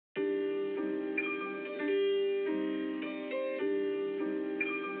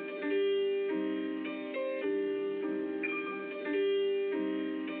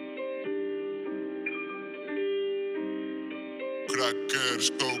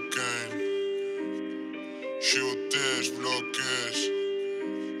crackers, cocaine, shooters, bloques,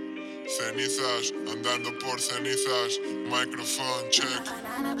 cenizas, andando por cenizas, microphone check.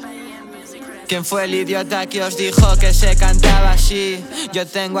 ¿Quién fue el idiota que os dijo que se cantaba así? Yo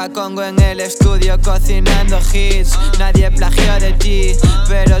tengo a Congo en el estudio cocinando hits. Nadie plagió de ti,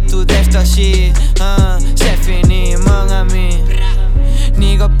 pero tú de esto sí. C'est fini, mon ami.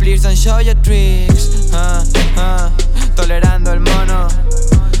 Nigo, please don't show your tricks. Tolerando el mono.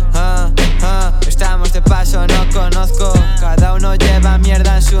 Estamos de paso, no conozco. Cada uno lleva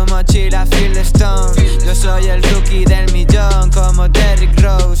mierda en su mochila, feel the stone. Yo soy el rookie del millón, como Derrick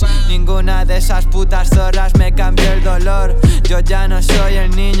Rose. Ninguna de esas putas zorras me cambió el dolor. Yo ya no soy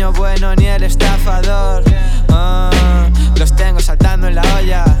el niño bueno ni el estafador. Los tengo saltando en la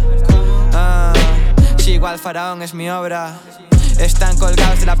olla. Sigo al faraón, es mi obra. Están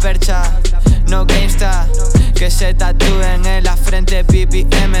colgados de la percha, no gangsta. Que se tatúen en la frente,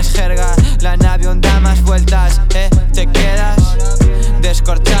 BPM es jerga. La nave da más vueltas, te quedas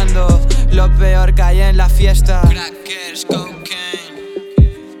descorchando lo peor que hay en la fiesta. Crackers, cocaine,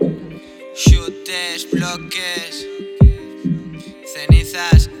 shooters, bloques,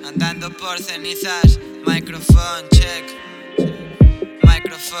 cenizas, andando por cenizas. Microphone check,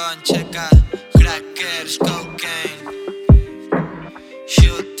 microphone checa. Crackers, cocaine,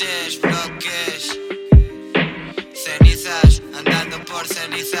 shooters, bloques, cenizas, andando por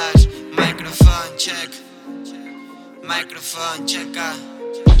cenizas. Microphone check, microphone checa.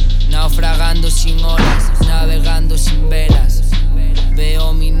 Naufragando sin olas, navegando sin velas.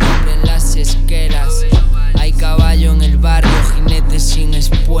 Veo mi nombre en las esquelas. Hay caballo en el barrio, jinete sin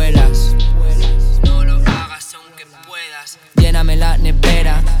espuelas. No lo hagas aunque puedas. Lléname la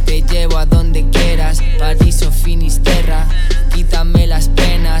nevera, te llevo a donde quieras. París o Finisterra, quítame las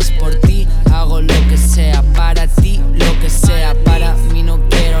penas. Por ti hago lo que sea, para ti lo que sea. Para mí no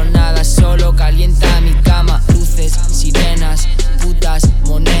quiero nada, solo calienta mi cama. Luces, sirenas, putas,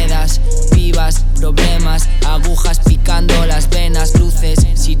 monedas, vivas, problemas, agujas picando las venas. Luces,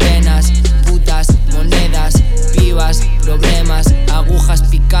 sirenas, putas, monedas, vivas, problemas, agujas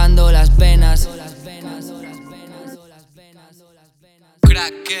picando las venas.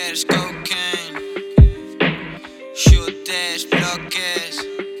 Crackers, cocaine, shooters, bloques,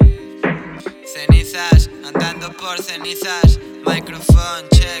 cenizas, andando por cenizas. Microphone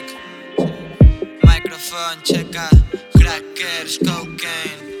check, microphone checa. Crackers,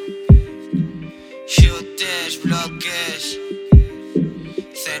 cocaine, shooters, bloques,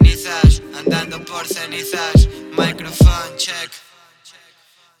 cenizas, andando por cenizas. Microphone check,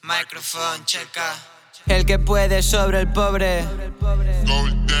 microphone checa. El que puede sobre el pobre,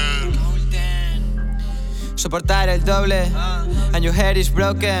 Golden, soportar el doble, and your head is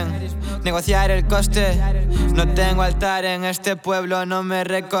broken. Negociar el coste. No tengo altar en este pueblo, no me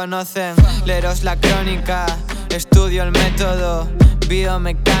reconocen. Leeros la crónica, estudio el método,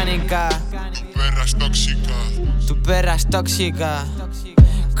 biomecánica. tu perra es tóxica, Tu perra es tóxica.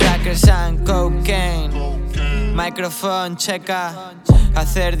 Crackers and cocaine, cocaine, microphone checa.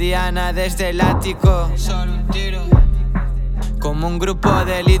 Hacer Diana desde el ático, solo un tiro. Como un grupo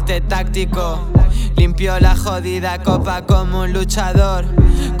de élite táctico. Limpio la jodida copa como un luchador,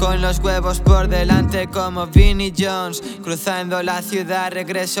 con los huevos por delante como Vinnie Jones. Cruzando la ciudad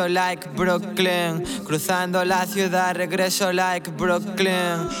regreso like Brooklyn. Cruzando la ciudad regreso like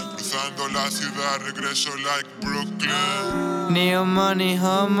Brooklyn. cruzando la ciudad regreso like Brooklyn. New money,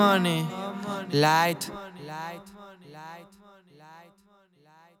 home money, light.